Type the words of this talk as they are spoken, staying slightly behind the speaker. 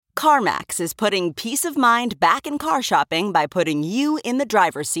CarMax is putting peace of mind back in car shopping by putting you in the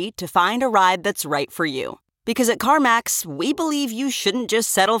driver's seat to find a ride that's right for you. Because at CarMax, we believe you shouldn't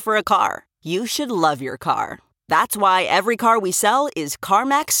just settle for a car. You should love your car. That's why every car we sell is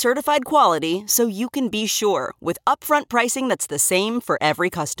CarMax certified quality, so you can be sure with upfront pricing that's the same for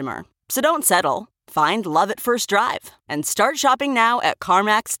every customer. So don't settle. Find love at first drive and start shopping now at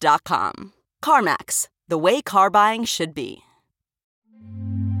CarMax.com. CarMax, the way car buying should be.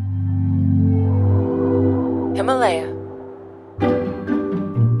 Himalaya.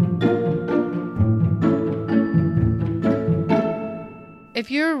 If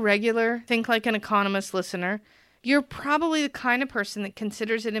you're a regular Think Like an Economist listener, you're probably the kind of person that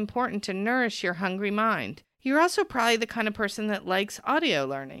considers it important to nourish your hungry mind. You're also probably the kind of person that likes audio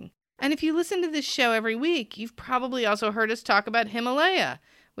learning. And if you listen to this show every week, you've probably also heard us talk about Himalaya,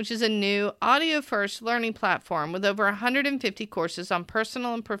 which is a new audio-first learning platform with over 150 courses on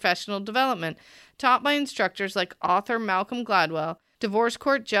personal and professional development taught by instructors like author Malcolm Gladwell, divorce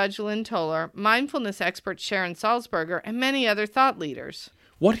court judge Lynn Toller, mindfulness expert Sharon Salzberger, and many other thought leaders.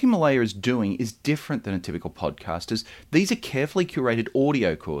 What Himalaya is doing is different than a typical podcast, as these are carefully curated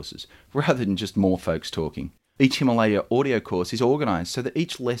audio courses, rather than just more folks talking. Each Himalaya audio course is organised so that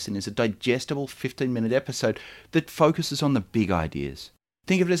each lesson is a digestible 15-minute episode that focuses on the big ideas.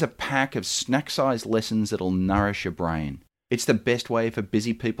 Think of it as a pack of snack-sized lessons that'll nourish your brain. It's the best way for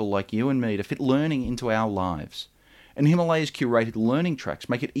busy people like you and me to fit learning into our lives. And Himalaya's curated learning tracks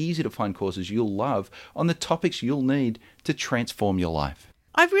make it easy to find courses you'll love on the topics you'll need to transform your life.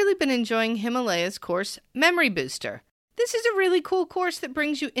 I've really been enjoying Himalaya's course, Memory Booster. This is a really cool course that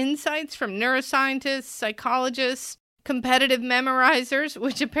brings you insights from neuroscientists, psychologists, competitive memorizers,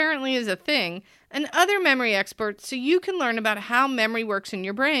 which apparently is a thing, and other memory experts so you can learn about how memory works in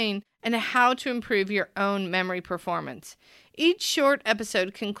your brain and how to improve your own memory performance. Each short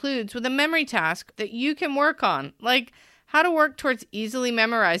episode concludes with a memory task that you can work on, like how to work towards easily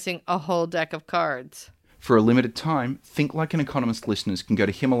memorizing a whole deck of cards. For a limited time, Think Like an Economist listeners can go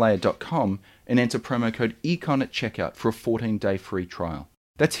to Himalaya.com and enter promo code ECON at checkout for a 14-day free trial.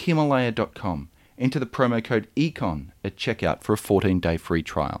 That's Himalaya.com. Enter the promo code ECON at checkout for a 14-day free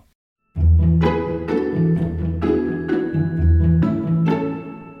trial.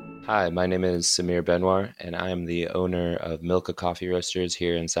 Hi, my name is Samir Benwar, and I am the owner of Milka Coffee Roasters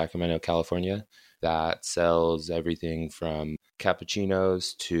here in Sacramento, California, that sells everything from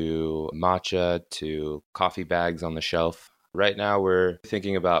cappuccinos to matcha to coffee bags on the shelf. Right now, we're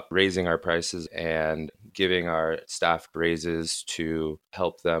thinking about raising our prices and giving our staff raises to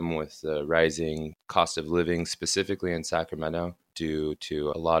help them with the rising cost of living, specifically in Sacramento, due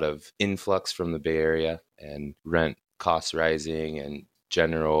to a lot of influx from the Bay Area and rent costs rising and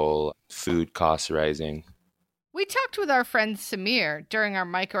general food costs rising. We talked with our friend Samir during our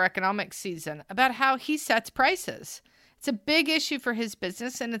microeconomics season about how he sets prices. It's a big issue for his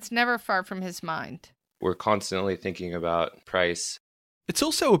business, and it's never far from his mind. We're constantly thinking about price. It's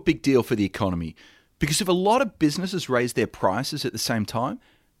also a big deal for the economy, because if a lot of businesses raise their prices at the same time,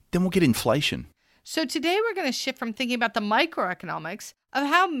 then we'll get inflation. So today we're going to shift from thinking about the microeconomics of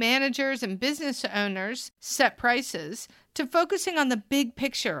how managers and business owners set prices to focusing on the big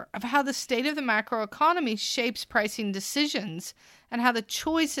picture of how the state of the macroeconomy shapes pricing decisions and how the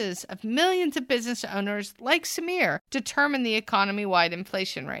choices of millions of business owners like Samir determine the economy-wide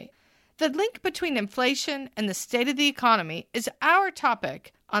inflation rate. The link between inflation and the state of the economy is our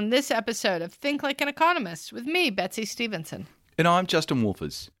topic on this episode of Think Like an Economist with me, Betsy Stevenson. And I'm Justin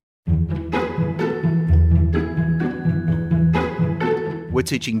Wolfers. We're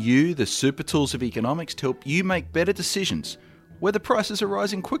teaching you the super tools of economics to help you make better decisions, whether prices are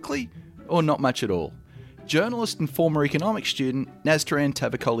rising quickly or not much at all. Journalist and former economics student Naztaran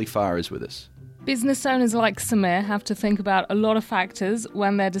Tavakoli-Farr is with us. Business owners like Samir have to think about a lot of factors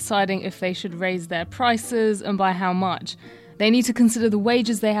when they're deciding if they should raise their prices and by how much. They need to consider the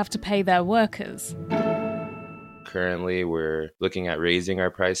wages they have to pay their workers. Currently, we're looking at raising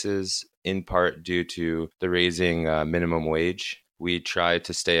our prices, in part due to the raising minimum wage. We try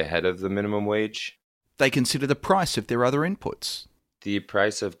to stay ahead of the minimum wage. They consider the price of their other inputs. The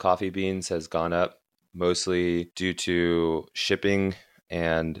price of coffee beans has gone up, mostly due to shipping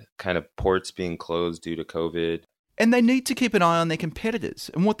and kind of ports being closed due to COVID. And they need to keep an eye on their competitors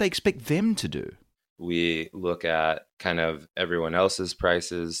and what they expect them to do. We look at kind of everyone else's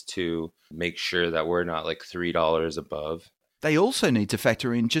prices to make sure that we're not like $3 above. They also need to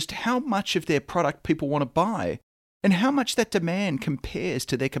factor in just how much of their product people want to buy and how much that demand compares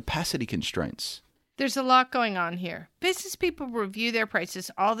to their capacity constraints. There's a lot going on here. Business people review their prices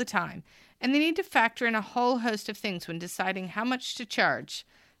all the time, and they need to factor in a whole host of things when deciding how much to charge.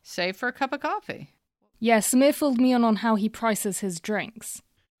 say for a cup of coffee. Yeah, Samir filled me in on how he prices his drinks.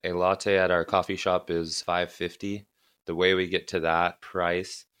 A latte at our coffee shop is $5.50. The way we get to that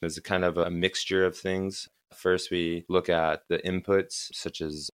price is kind of a mixture of things. First, we look at the inputs, such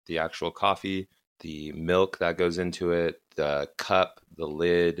as the actual coffee, the milk that goes into it, the cup, the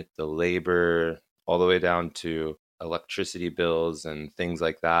lid, the labor, all the way down to electricity bills and things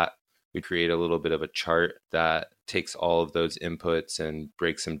like that. We create a little bit of a chart that takes all of those inputs and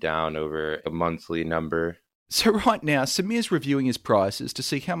breaks them down over a monthly number. So right now, Samir's reviewing his prices to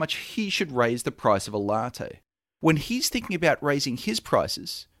see how much he should raise the price of a latte. When he's thinking about raising his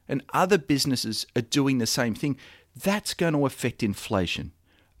prices, and other businesses are doing the same thing, that's going to affect inflation.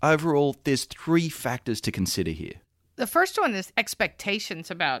 Overall, there's 3 factors to consider here. The first one is expectations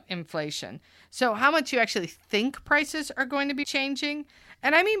about inflation. So how much you actually think prices are going to be changing.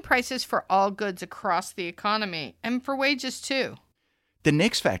 And I mean prices for all goods across the economy and for wages too. The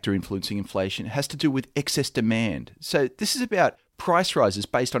next factor influencing inflation has to do with excess demand. So this is about price rises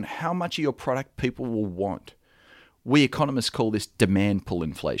based on how much of your product people will want. We economists call this demand pull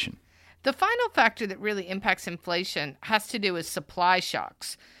inflation. The final factor that really impacts inflation has to do with supply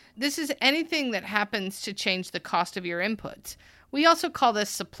shocks. This is anything that happens to change the cost of your inputs. We also call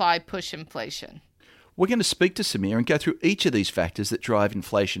this supply push inflation. We're going to speak to Samir and go through each of these factors that drive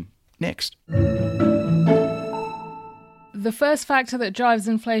inflation next. The first factor that drives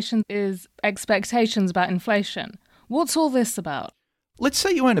inflation is expectations about inflation. What's all this about? Let's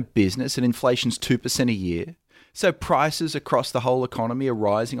say you own a business and inflation's 2% a year. So prices across the whole economy are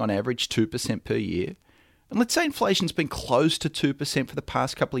rising on average 2% per year. And let's say inflation's been close to 2% for the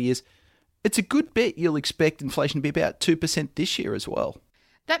past couple of years. It's a good bet you'll expect inflation to be about 2% this year as well.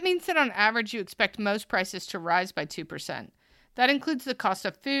 That means that on average you expect most prices to rise by 2%. That includes the cost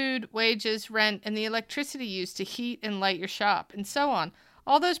of food, wages, rent, and the electricity used to heat and light your shop, and so on.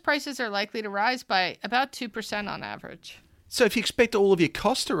 All those prices are likely to rise by about 2% on average. So if you expect all of your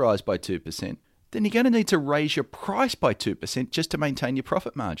costs to rise by 2%, then you're going to need to raise your price by 2% just to maintain your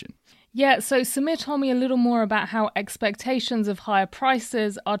profit margin. Yeah, so Samir told me a little more about how expectations of higher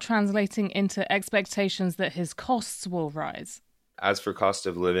prices are translating into expectations that his costs will rise. As for cost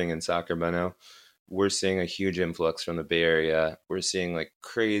of living in Sacramento, we're seeing a huge influx from the Bay Area. We're seeing like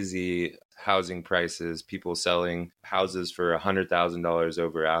crazy housing prices, people selling houses for $100,000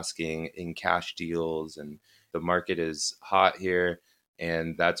 over asking in cash deals, and the market is hot here.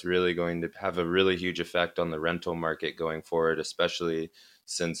 And that's really going to have a really huge effect on the rental market going forward, especially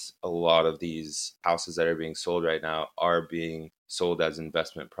since a lot of these houses that are being sold right now are being sold as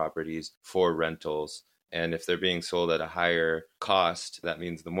investment properties for rentals. And if they're being sold at a higher cost, that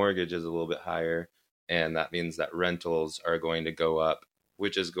means the mortgage is a little bit higher. And that means that rentals are going to go up,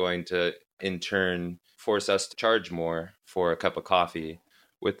 which is going to, in turn, force us to charge more for a cup of coffee.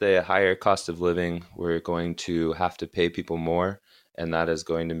 With a higher cost of living, we're going to have to pay people more. And that is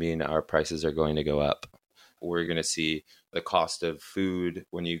going to mean our prices are going to go up. We're going to see the cost of food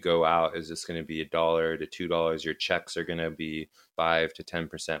when you go out is just going to be $1 to $2. Your checks are going to be 5 to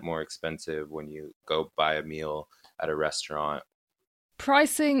 10% more expensive when you go buy a meal at a restaurant.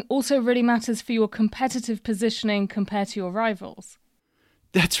 Pricing also really matters for your competitive positioning compared to your rivals.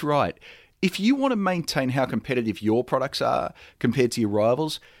 That's right. If you want to maintain how competitive your products are compared to your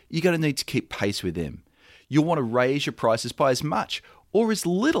rivals, you're going to need to keep pace with them. You'll want to raise your prices by as much or as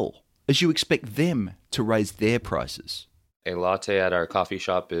little as you expect them to raise their prices. A latte at our coffee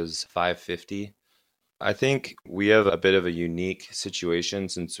shop is $5.50. I think we have a bit of a unique situation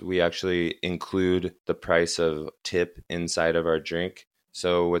since we actually include the price of tip inside of our drink.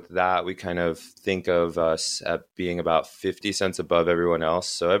 So with that, we kind of think of us at being about 50 cents above everyone else.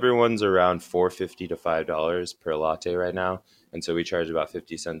 So everyone's around $4.50 to $5 per latte right now. And so we charge about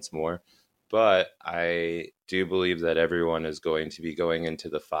 50 cents more. But I do believe that everyone is going to be going into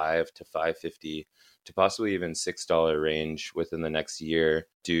the $5 to $5.50 to possibly even $6 range within the next year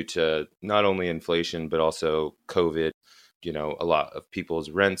due to not only inflation, but also COVID. You know, a lot of people's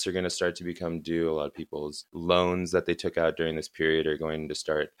rents are going to start to become due. A lot of people's loans that they took out during this period are going to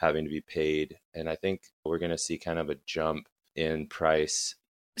start having to be paid. And I think we're going to see kind of a jump in price.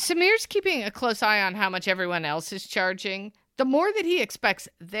 Samir's keeping a close eye on how much everyone else is charging. The more that he expects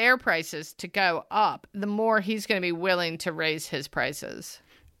their prices to go up, the more he's going to be willing to raise his prices.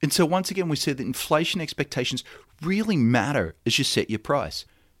 And so once again, we see that inflation expectations really matter as you set your price.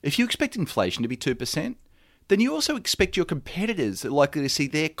 If you expect inflation to be 2%, then you also expect your competitors are likely to see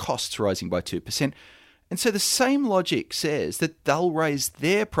their costs rising by 2%. And so the same logic says that they'll raise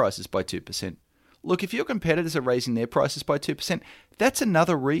their prices by 2%. Look, if your competitors are raising their prices by 2%, that's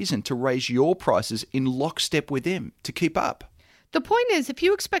another reason to raise your prices in lockstep with them to keep up. The point is, if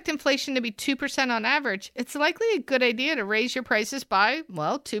you expect inflation to be 2% on average, it's likely a good idea to raise your prices by,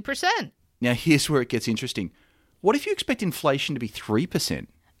 2%. Now, here's where it gets interesting. What if you expect inflation to be 3%?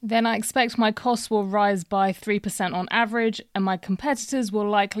 Then I expect my costs will rise by 3% on average, and my competitors will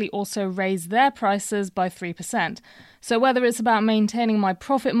likely also raise their prices by 3%. So whether it's about maintaining my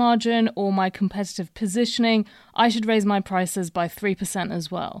profit margin or my competitive positioning, I should raise my prices by 3% as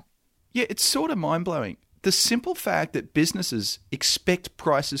well. Yeah, it's sort of mind-blowing. The simple fact that businesses expect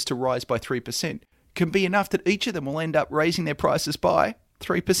prices to rise by 3% can be enough that each of them will end up raising their prices by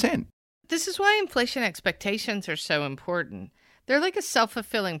 3%. This is why inflation expectations are so important. They're like a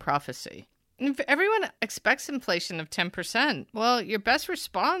self-fulfilling prophecy. If everyone expects inflation of 10%, your best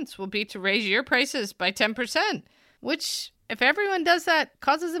response will be to raise your prices by 10%, which, if everyone does that,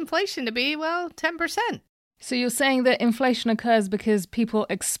 causes inflation to be, 10%. So you're saying that inflation occurs because people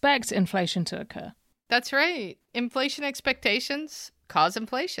expect inflation to occur? That's right. Inflation expectations cause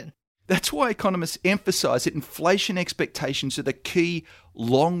inflation. That's why economists emphasize that inflation expectations are the key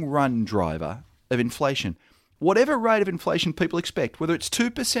long-run driver of inflation. Whatever rate of inflation people expect, whether it's 2%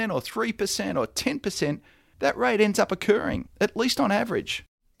 or 3% or 10%, that rate ends up occurring, at least on average.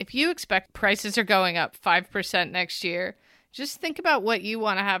 If you expect prices are going up 5% next year, just think about what you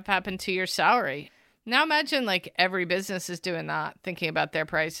want to have happen to your salary. Now imagine every business is doing that, thinking about their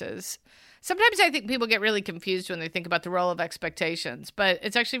prices. Sometimes I think people get really confused when they think about the role of expectations, but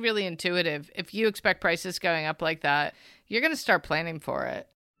it's actually really intuitive. If you expect prices going up like that, you're going to start planning for it.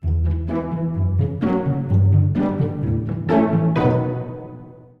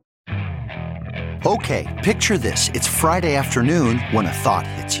 Okay, picture this. It's Friday afternoon when a thought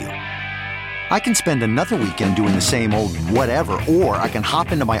hits you. I can spend another weekend doing the same old whatever, or I can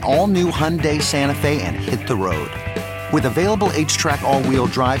hop into my all-new Hyundai Santa Fe and hit the road. With available H-Track all-wheel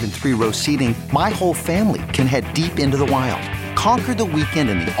drive and 3-row seating, my whole family can head deep into the wild. Conquer the weekend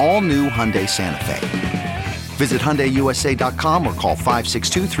in the all-new Hyundai Santa Fe. Visit HyundaiUSA.com or call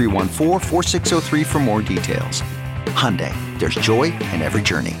 562-314-4603 for more details. Hyundai, there's joy in every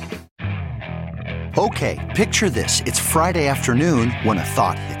journey. Okay, picture this. It's Friday afternoon when a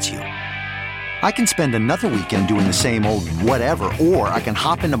thought hits you. I can spend another weekend doing the same old whatever, or I can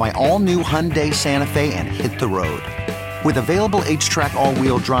hop into my all-new Hyundai Santa Fe and hit the road. With available H-Track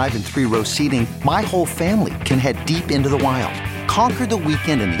all-wheel drive and 3-row seating, my whole family can head deep into the wild. Conquer the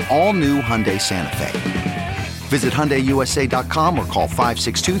weekend in the all-new Hyundai Santa Fe. Visit HyundaiUSA.com or call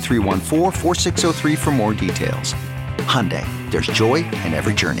 562-314-4603 for more details. Hyundai, there's joy in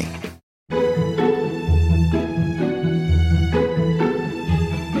every journey.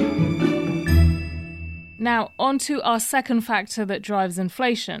 Now, on to our second factor that drives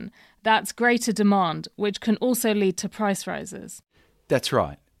inflation. That's greater demand, which can also lead to price rises. That's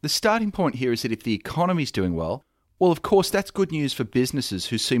right. The starting point here is that if the economy's doing well, of course, that's good news for businesses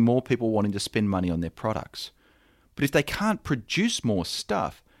who see more people wanting to spend money on their products. But if they can't produce more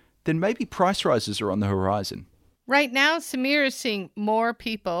stuff, then maybe price rises are on the horizon. Right now, Samir is seeing more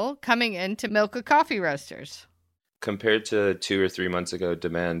people coming into Milka Coffee Roasters. Compared to 2 or 3 months ago,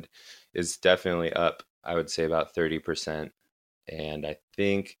 demand is definitely up, I would say about 30%. And I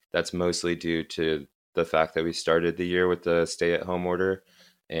think that's mostly due to the fact that we started the year with the stay-at-home order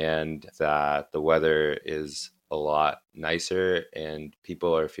and that the weather is a lot nicer and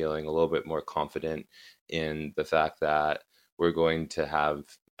people are feeling a little bit more confident in the fact that we're going to have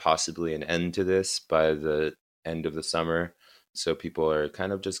possibly an end to this by the end of the summer. So people are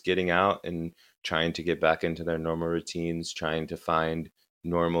kind of just getting out and trying to get back into their normal routines, trying to find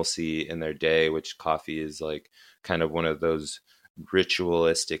normalcy in their day, which coffee is kind of one of those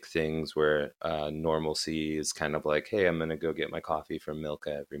ritualistic things where normalcy is kind of like, hey, I'm going to go get my coffee from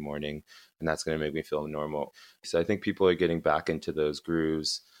Milka every morning, and that's going to make me feel normal. So I think people are getting back into those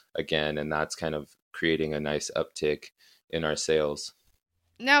grooves again, and that's kind of creating a nice uptick in our sales.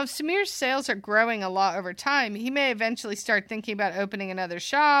 Now, if Samir's sales are growing a lot over time, he may eventually start thinking about opening another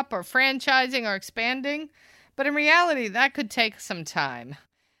shop or franchising or expanding. But in reality, that could take some time.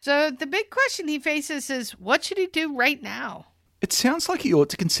 So the big question he faces is, what should he do right now? It sounds like he ought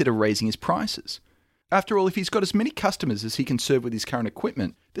to consider raising his prices. After all, if he's got as many customers as he can serve with his current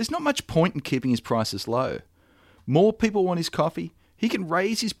equipment, there's not much point in keeping his prices low. More people want his coffee, he can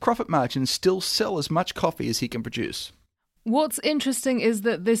raise his profit margin and still sell as much coffee as he can produce. What's interesting is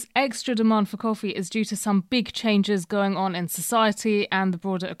that this extra demand for coffee is due to some big changes going on in society and the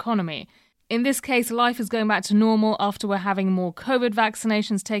broader economy. In this case, life is going back to normal after we're having more COVID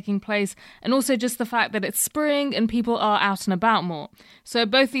vaccinations taking place, and also just the fact that it's spring and people are out and about more. So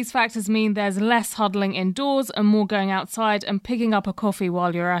both these factors mean there's less huddling indoors and more going outside and picking up a coffee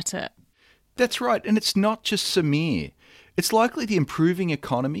while you're at it. That's right, and it's not just Samir. It's likely the improving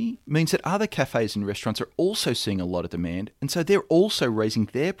economy means that other cafes and restaurants are also seeing a lot of demand, and so they're also raising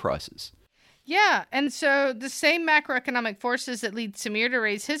their prices. Yeah, and so the same macroeconomic forces that lead Samir to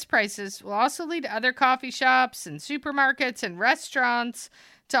raise his prices will also lead other coffee shops and supermarkets and restaurants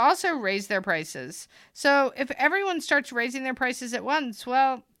to also raise their prices. So if everyone starts raising their prices at once,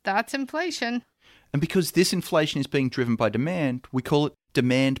 well, that's inflation. And because this inflation is being driven by demand, we call it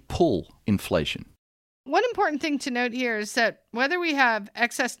demand pull inflation. One important thing to note here is that whether we have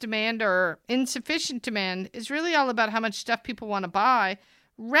excess demand or insufficient demand is really all about how much stuff people want to buy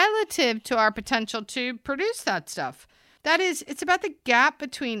relative to our potential to produce that stuff. That is, it's about the gap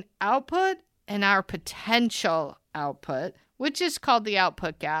between output and our potential output, which is called the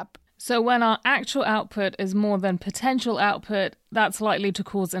output gap. So when our actual output is more than potential output, that's likely to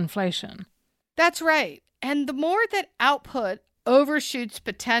cause inflation. That's right. And the more that output overshoots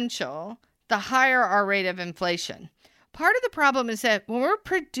potential, the higher our rate of inflation. Part of the problem is that when we're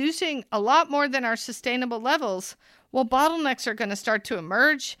producing a lot more than our sustainable levels, well, bottlenecks are going to start to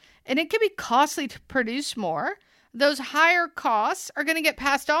emerge, and it can be costly to produce more. Those higher costs are going to get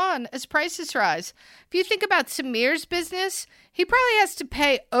passed on as prices rise. If you think about Samir's business, he probably has to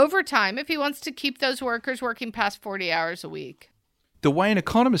pay overtime if he wants to keep those workers working past 40 hours a week. The way an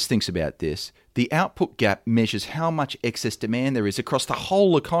economist thinks about this, the output gap measures how much excess demand there is across the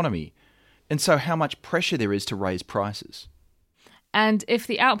whole economy, and so how much pressure there is to raise prices. And if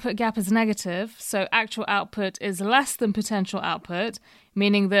the output gap is negative, so actual output is less than potential output,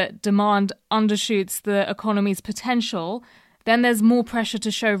 meaning that demand undershoots the economy's potential, then there's more pressure to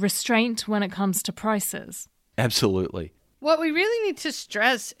show restraint when it comes to prices. Absolutely. What we really need to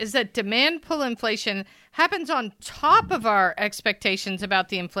stress is that demand pull inflation happens on top of our expectations about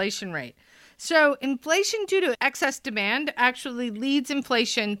the inflation rate. So inflation due to excess demand actually leads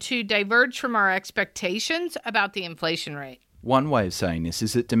inflation to diverge from our expectations about the inflation rate. One way of saying this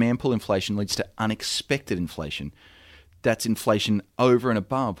is that demand pull inflation leads to unexpected inflation. That's inflation over and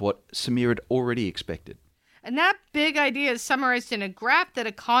above what Samir had already expected. And that big idea is summarized in a graph that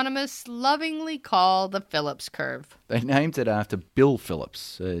economists lovingly call the Phillips curve. They named it after Bill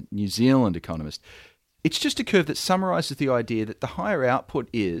Phillips, a New Zealand economist. It's just a curve that summarizes the idea that the higher output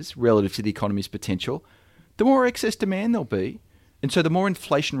is relative to the economy's potential, the more excess demand there'll be, and so the more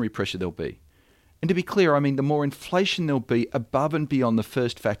inflationary pressure there'll be. And to be clear, I mean the more inflation there'll be above and beyond the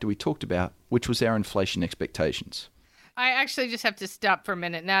first factor we talked about, which was our inflation expectations. I actually just have to stop for a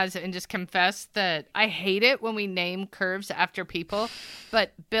minute now and just confess that I hate it when we name curves after people,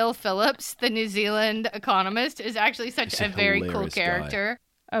 but Bill Phillips, the New Zealand economist, is actually such a very cool character.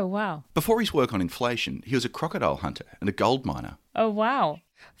 Guy. Oh, wow. Before his work on inflation, he was a crocodile hunter and a gold miner. Oh, wow.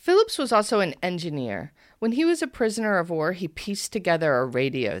 Phillips was also an engineer. When he was a prisoner of war, he pieced together a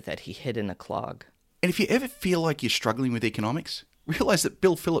radio that he hid in a clog. And if you ever feel like you're struggling with economics, realize that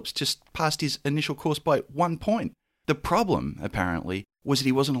Bill Phillips just passed his initial course by 1 point. The problem, apparently, was that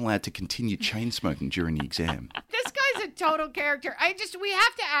he wasn't allowed to continue chain smoking during the exam. This guy's a total character. We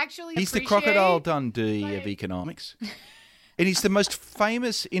have to actually He's the Crocodile Dundee of economics. And he's the most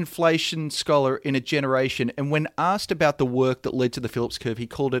famous inflation scholar in a generation. And when asked about the work that led to the Phillips curve, he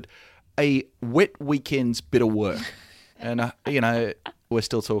called it a wet weekend's bit of work. And, we're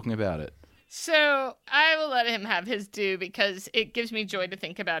still talking about it. So I will let him have his due because it gives me joy to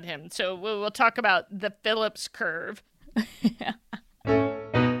think about him. So we'll talk about the Phillips curve. Yeah.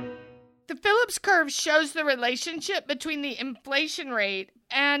 The Phillips curve shows the relationship between the inflation rate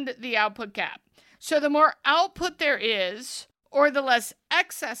and the output gap. So the more output there is, or the less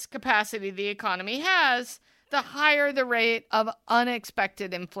excess capacity the economy has, the higher the rate of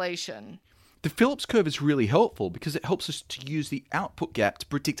unexpected inflation. The Phillips curve is really helpful because it helps us to use the output gap to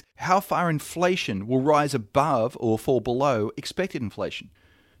predict how far inflation will rise above or fall below expected inflation.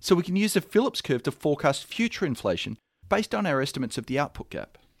 So we can use the Phillips curve to forecast future inflation based on our estimates of the output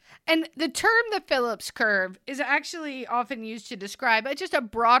gap. And the term the Phillips curve is actually often used to describe just a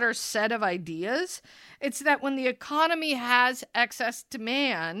broader set of ideas. It's that when the economy has excess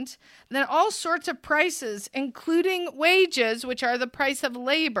demand, then all sorts of prices, including wages, which are the price of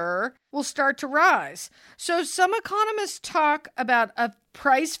labor, will start to rise. So some economists talk about a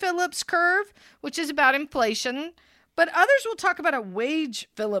price Phillips curve, which is about inflation, but others will talk about a wage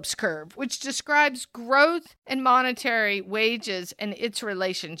Phillips curve, which describes growth in monetary wages and its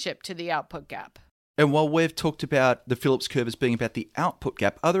relationship to the output gap. And while we've talked about the Phillips curve as being about the output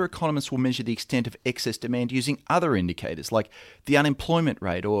gap, other economists will measure the extent of excess demand using other indicators like the unemployment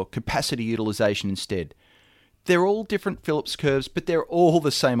rate or capacity utilization instead. They're all different Phillips curves, but they're all the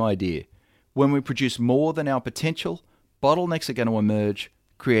same idea. When we produce more than our potential, bottlenecks are going to emerge,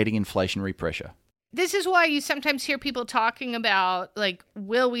 creating inflationary pressure. This is why you sometimes hear people talking about, like,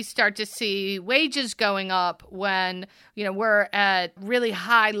 will we start to see wages going up when, we're at really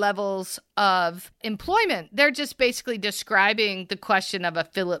high levels of employment? They're just basically describing the question of a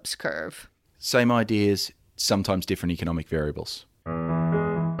Phillips curve. Same ideas, sometimes different economic variables.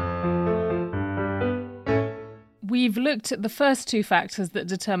 We've looked at the first two factors that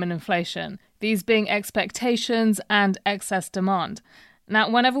determine inflation, these being expectations and excess demand. Now,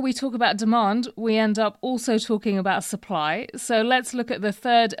 whenever we talk about demand, we end up also talking about supply. So let's look at the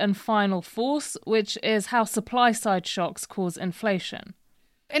third and final force, which is how supply-side shocks cause inflation.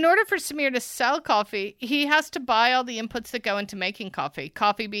 In order for Samir to sell coffee, he has to buy all the inputs that go into making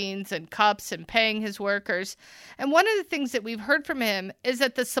coffee beans and cups and paying his workers. And one of the things that we've heard from him is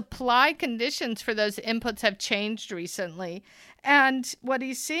that the supply conditions for those inputs have changed recently. And what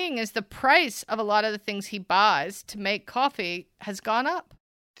he's seeing is the price of a lot of the things he buys to make coffee has gone up.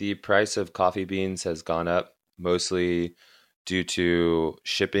 The price of coffee beans has gone up, mostly due to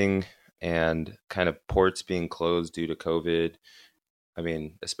shipping and kind of ports being closed due to COVID. I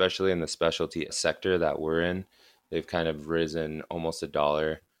mean, especially in the specialty sector that we're in, they've kind of risen almost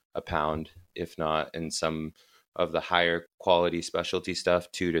 $1 a pound, if not in some of the higher quality specialty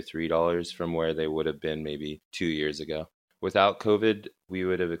stuff, $2 to $3 from where they would have been maybe 2 years ago. Without COVID, we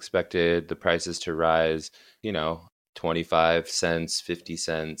would have expected the prices to rise, 25 cents, 50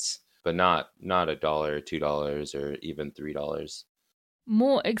 cents, but not $1, $2, or even $3.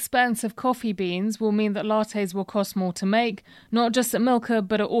 More expensive coffee beans will mean that lattes will cost more to make, not just at Milka,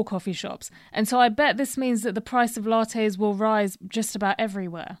 but at all coffee shops. And so I bet this means that the price of lattes will rise just about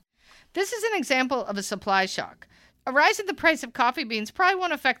everywhere. This is an example of a supply shock. A rise in the price of coffee beans probably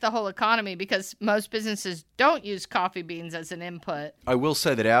won't affect the whole economy because most businesses don't use coffee beans as an input. I will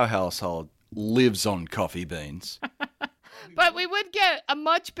say that our household lives on coffee beans. But we would get a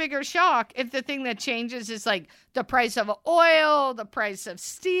much bigger shock if the thing that changes is like the price of oil, the price of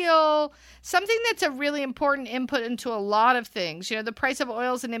steel, something that's a really important input into a lot of things. The price of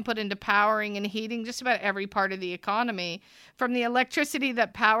oil is an input into powering and heating just about every part of the economy, from the electricity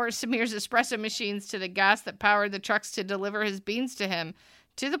that powers Samir's espresso machines to the gas that powered the trucks to deliver his beans to him,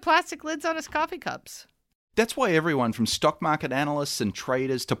 to the plastic lids on his coffee cups. That's why everyone from stock market analysts and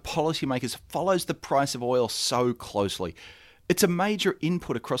traders to policymakers follows the price of oil so closely. It's a major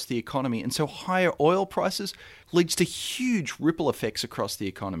input across the economy, and so higher oil prices leads to huge ripple effects across the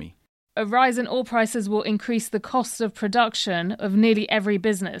economy. A rise in oil prices will increase the cost of production of nearly every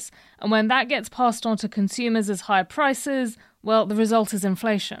business, and when that gets passed on to consumers as higher prices, well, the result is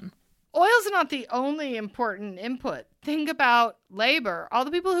inflation. Oil's not the only important input. Think about labor, all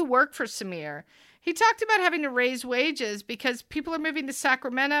the people who work for Samir. He talked about having to raise wages because people are moving to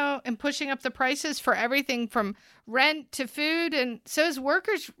Sacramento and pushing up the prices for everything from rent to food. And so his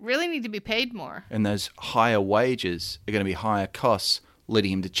workers really need to be paid more. And those higher wages are going to be higher costs,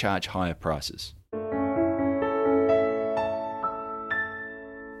 leading him to charge higher prices.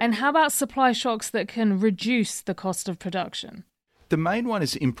 And how about supply shocks that can reduce the cost of production? The main one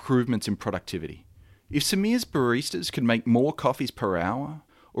is improvements in productivity. If Samir's baristas can make more coffees per hour,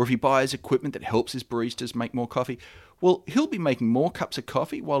 or if he buys equipment that helps his baristas make more coffee, well, he'll be making more cups of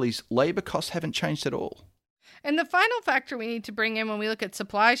coffee while his labour costs haven't changed at all. And the final factor we need to bring in when we look at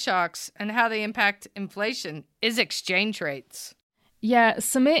supply shocks and how they impact inflation is exchange rates. Yeah,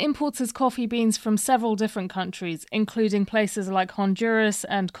 Samir imports his coffee beans from several different countries, including places like Honduras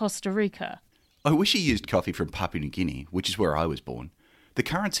and Costa Rica. I wish he used coffee from Papua New Guinea, which is where I was born. The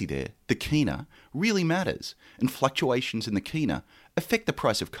currency there, the kina, really matters, and fluctuations in the kina affect the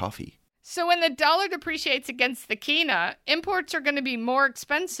price of coffee. So when the dollar depreciates against the kina, imports are going to be more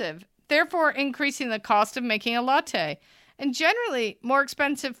expensive, therefore increasing the cost of making a latte. And generally, more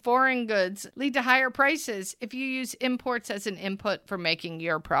expensive foreign goods lead to higher prices if you use imports as an input for making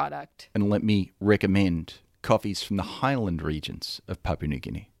your product. And let me recommend coffees from the highland regions of Papua New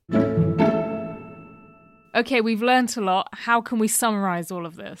Guinea. Okay, we've learnt a lot. How can we summarize all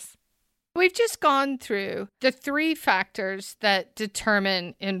of this? We've just gone through the three factors that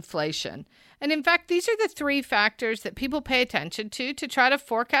determine inflation. And in fact, these are the three factors that people pay attention to try to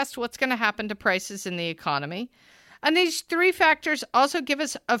forecast what's going to happen to prices in the economy. And these three factors also give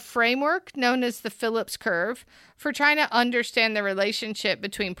us a framework known as the Phillips curve for trying to understand the relationship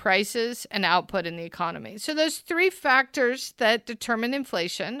between prices and output in the economy. So those three factors that determine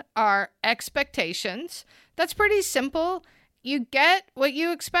inflation are expectations. That's pretty simple. You get what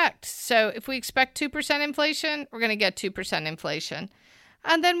you expect. So if we expect 2% inflation, we're going to get 2% inflation.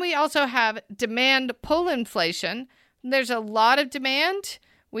 And then we also have demand pull inflation. There's a lot of demand.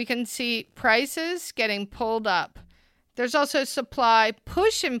 We can see prices getting pulled up. There's also supply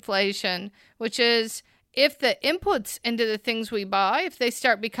push inflation, which is if the inputs into the things we buy, if they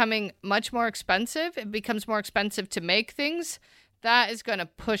start becoming much more expensive, it becomes more expensive to make things, that is going to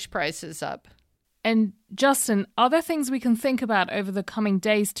push prices up. And Justin, are there things we can think about over the coming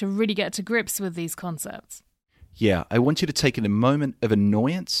days to really get to grips with these concepts? Yeah, I want you to take a moment of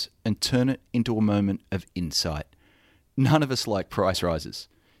annoyance and turn it into a moment of insight. None of us like price rises.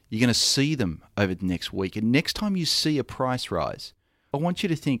 You're going to see them over the next week. And next time you see a price rise, I want you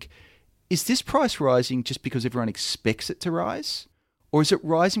to think, is this price rising just because everyone expects it to rise? Or is it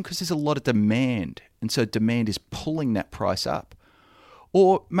rising because there's a lot of demand, and so demand is pulling that price up?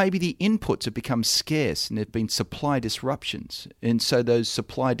 Or maybe the inputs have become scarce and there have been supply disruptions. And so those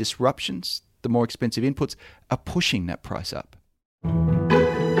supply disruptions, the more expensive inputs, are pushing that price up.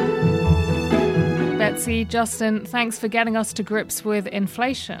 Betsy, Justin, thanks for getting us to grips with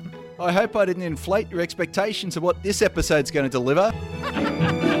inflation. I hope I didn't inflate your expectations of what this episode's going to deliver.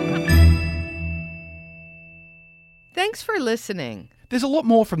 Thanks for listening. There's a lot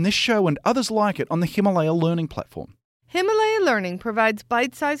more from this show and others like it on the Himalaya Learning platform. Himalaya Learning provides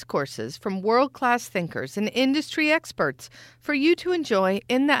bite-sized courses from world-class thinkers and industry experts for you to enjoy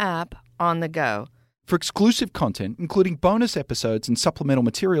in the app on the go. For exclusive content, including bonus episodes and supplemental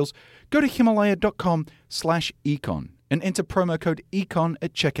materials, go to himalaya.com/econ and enter promo code ECON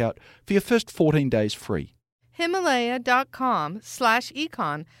at checkout for your first 14 days free.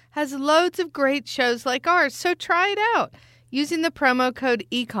 Himalaya.com/econ has loads of great shows like ours, so try it out using the promo code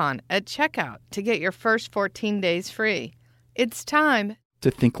ECON at checkout to get your first 14 days free. It's time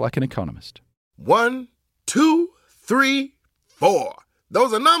to think like an economist. 1, 2, 3, 4.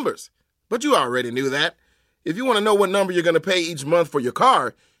 Those are numbers. But you already knew that. If you want to know what number you're going to pay each month for your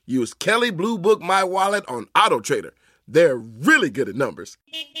car, use Kelley Blue Book My Wallet on AutoTrader. They're really good at numbers.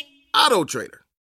 AutoTrader.